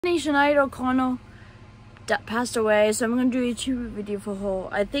you-Sinead O'Connell passed away, so I'm gonna do a YouTube video for her.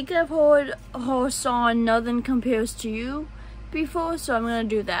 I think I've heard her song "Nothing Compares to You" before, so I'm gonna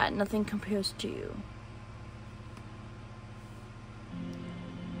do that. Nothing compares to you.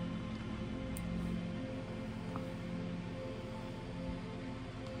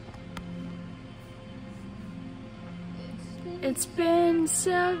 It's been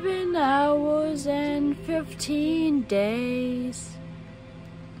 7 hours and 15 days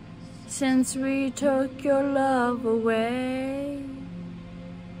since we took your love away.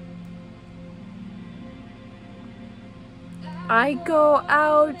 I go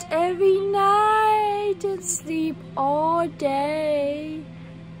out every night and sleep all day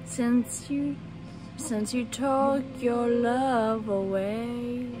since you took your love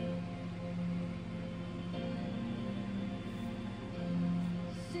away.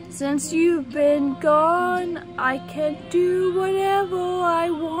 Since you've been gone, I can do whatever I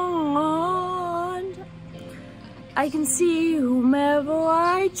want. I can see whomever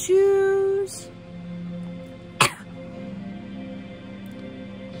I choose.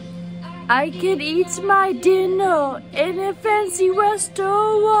 I can eat my dinner in a fancy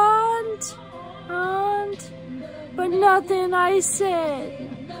restaurant. But nothing I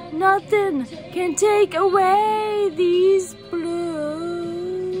said, nothing can take away these blues.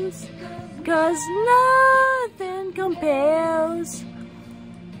 'Cause nothing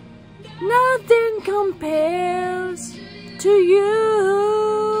compares to you.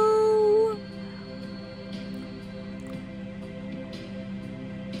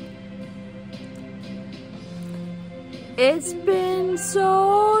 It's been so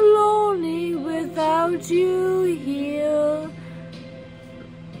lonely without you here,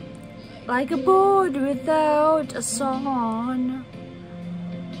 like a bird without a song.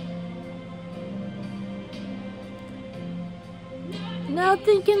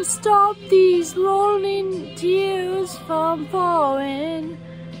 Nothing can stop these lonely tears from falling.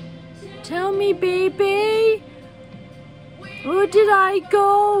 Tell me, baby, where did I go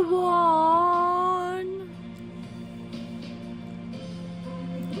wrong?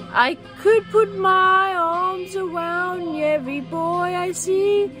 I could put my arms around every boy I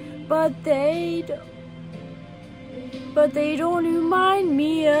see, but they don't remind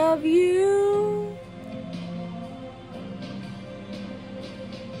me of you.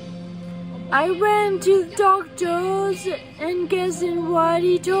 I went to the doctors, and guess what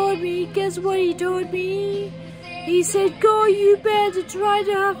he told me? He said, "Go, you better try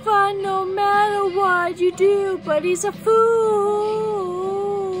to have fun no matter what you do." But he's a fool,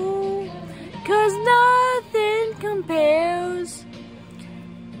 'cause nothing compares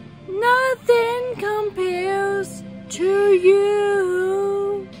to you.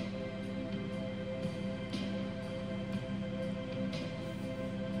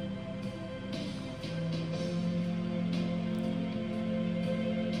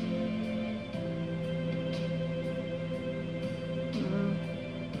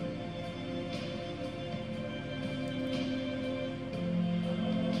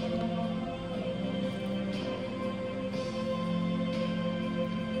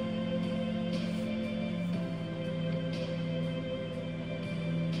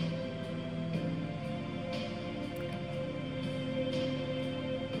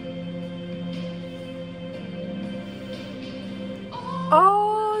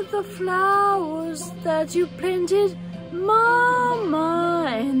 All the flowers that you planted, Mama,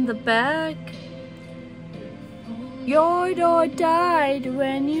 in the back yard all died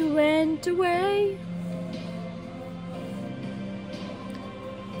when you went away.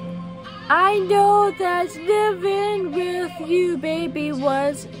 I know that living with you, baby,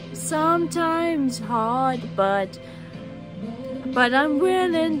 was sometimes hard, but I'm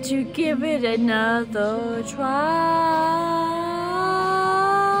willing to give it another try.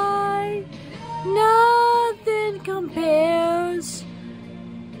 Nothing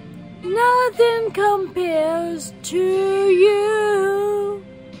compares to you.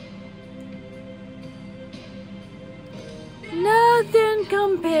 Nothing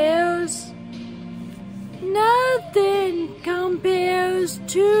compares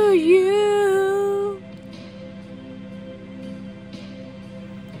to you.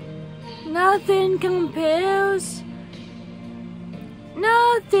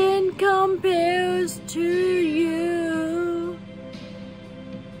 Nothing compares to you.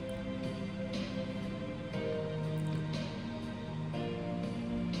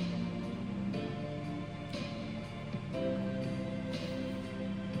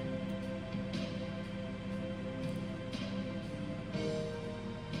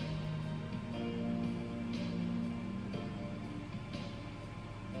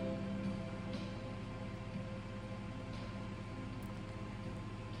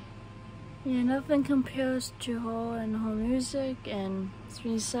 Yeah, nothing compares to her and her music, and it's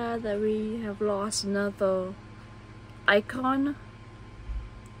really sad that we have lost another icon.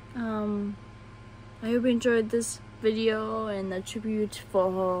 I hope you enjoyed this video and the tribute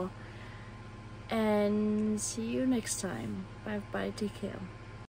for her, and see you next time. Bye bye, take care.